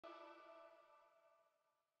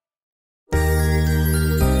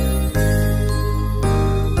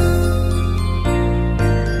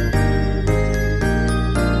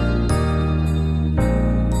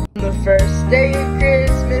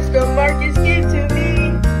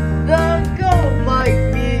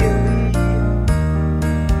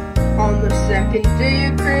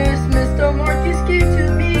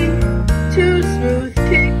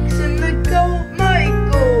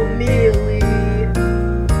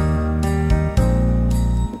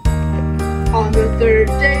third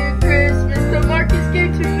day of Christmas, the Marcus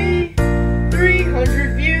gave to me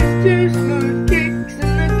 300 views, 2 smooth kicks,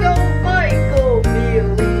 and the Go Michael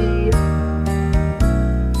Mealy.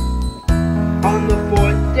 On the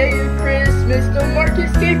 4th day of Christmas, the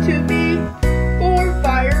Marcus gave to me 4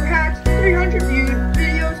 fire hacks, 300 viewed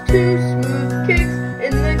videos, 2 smooth kicks,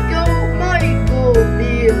 and the Go Michael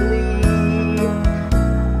Mealy.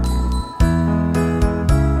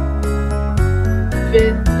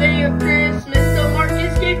 5th day of Christmas, the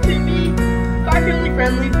Marcus gave to me 5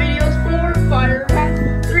 family-friendly videos, 4 fire hacks,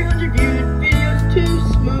 300 viewed videos, 2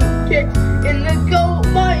 smooth kicks, and the Go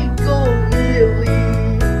Michael Mealy.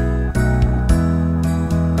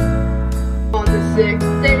 On the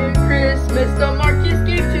 6th day of Christmas, the Marcus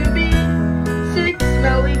gave to me 6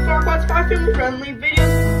 smelly far quads, 5 family-friendly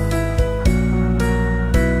videos,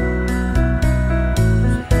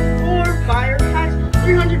 4 fire hacks,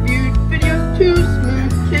 300 viewed videos, 2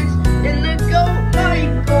 smooth kicks, and the Go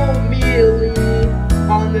Michael Mealy.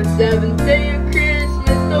 On the 7th day of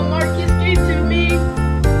Christmas, the Marcus gave to me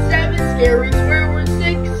 7 scary swear words,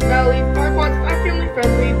 6 smelly far quads, 5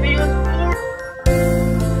 family-friendly videos, 4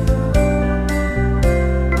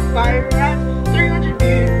 fire hacks, 300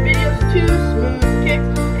 viewed videos, 2 smooth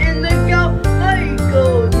kicks, and the Go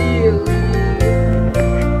Michael Mealy.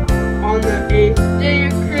 On the 8th day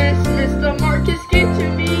of Christmas, the Marcus gave to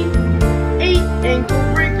me 8 ankle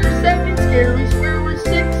breakers, 7 scary swear words,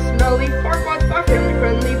 6 smelly far quads, 5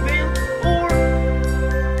 family-friendly videos, 4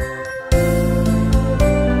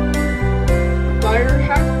 fire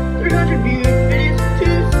hacks, 300 viewed videos, 2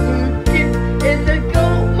 smooth kicks, and the Go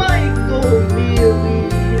Michael Mealy.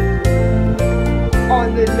 On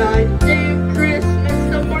the 9th day of Christmas,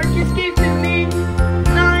 the Marcus gave to me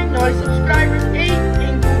 9 naughty subscribers, 8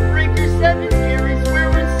 ankle breakers, 7 scary swear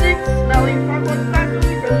words, 6 smelly far quads, 5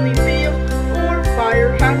 family-friendly videos, 4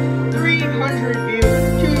 fire hacks, 300 views,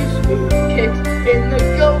 2 smooth kicks, and the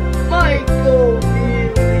Go Michael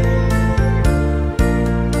Mealy.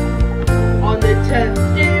 On the 10th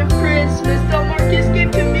day of Christmas, the Marcus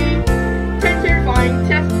gave to me 10 terrifying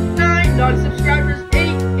tests, 9 naughty subscribers, 8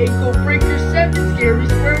 ankle breakers, 7 scary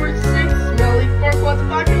swear words, 6 smelly far quads,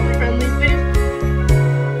 5 family-friendly videos,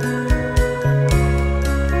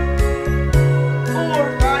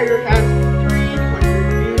 4 fire hacks, 300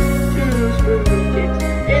 views, 2 smooth kicks,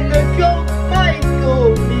 and the Go Michael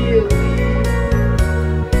Mealy.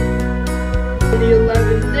 On the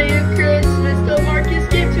 11th day of Christmas, the Marcus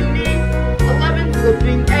gave to me 11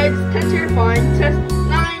 flipping eggs, 10 terrifying tests,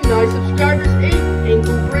 9 naughty subscribers, 8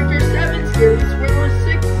 ankle breakers, 7 scary swear words,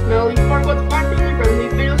 6 smelly far quads, 5 family-friendly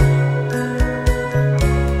videos,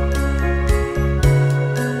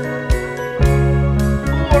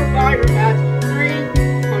 4 fire hacks,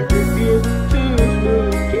 300 views, 2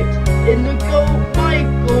 smooth kicks, and the Go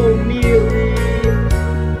Michael Mealy.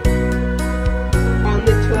 On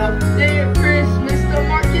the 12th day of Christmas, the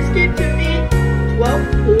Marcus gave to me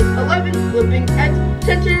 11 flipping eggs,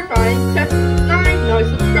 10 terrifying tests, 9 naughty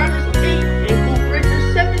subscribers, 8 ankle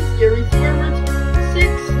breakers, 7 scary swear words, 6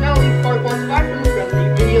 smelly far quads, 5 family-friendly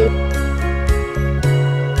videos,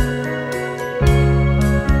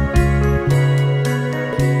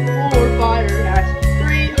 4 fire hacks,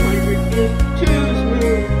 300 views, 2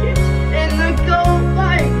 smooth kicks, and the Go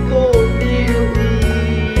Michael Mealy.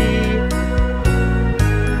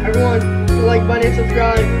 Everyone, like, button, and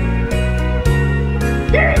subscribe.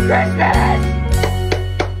 Merry Christmas!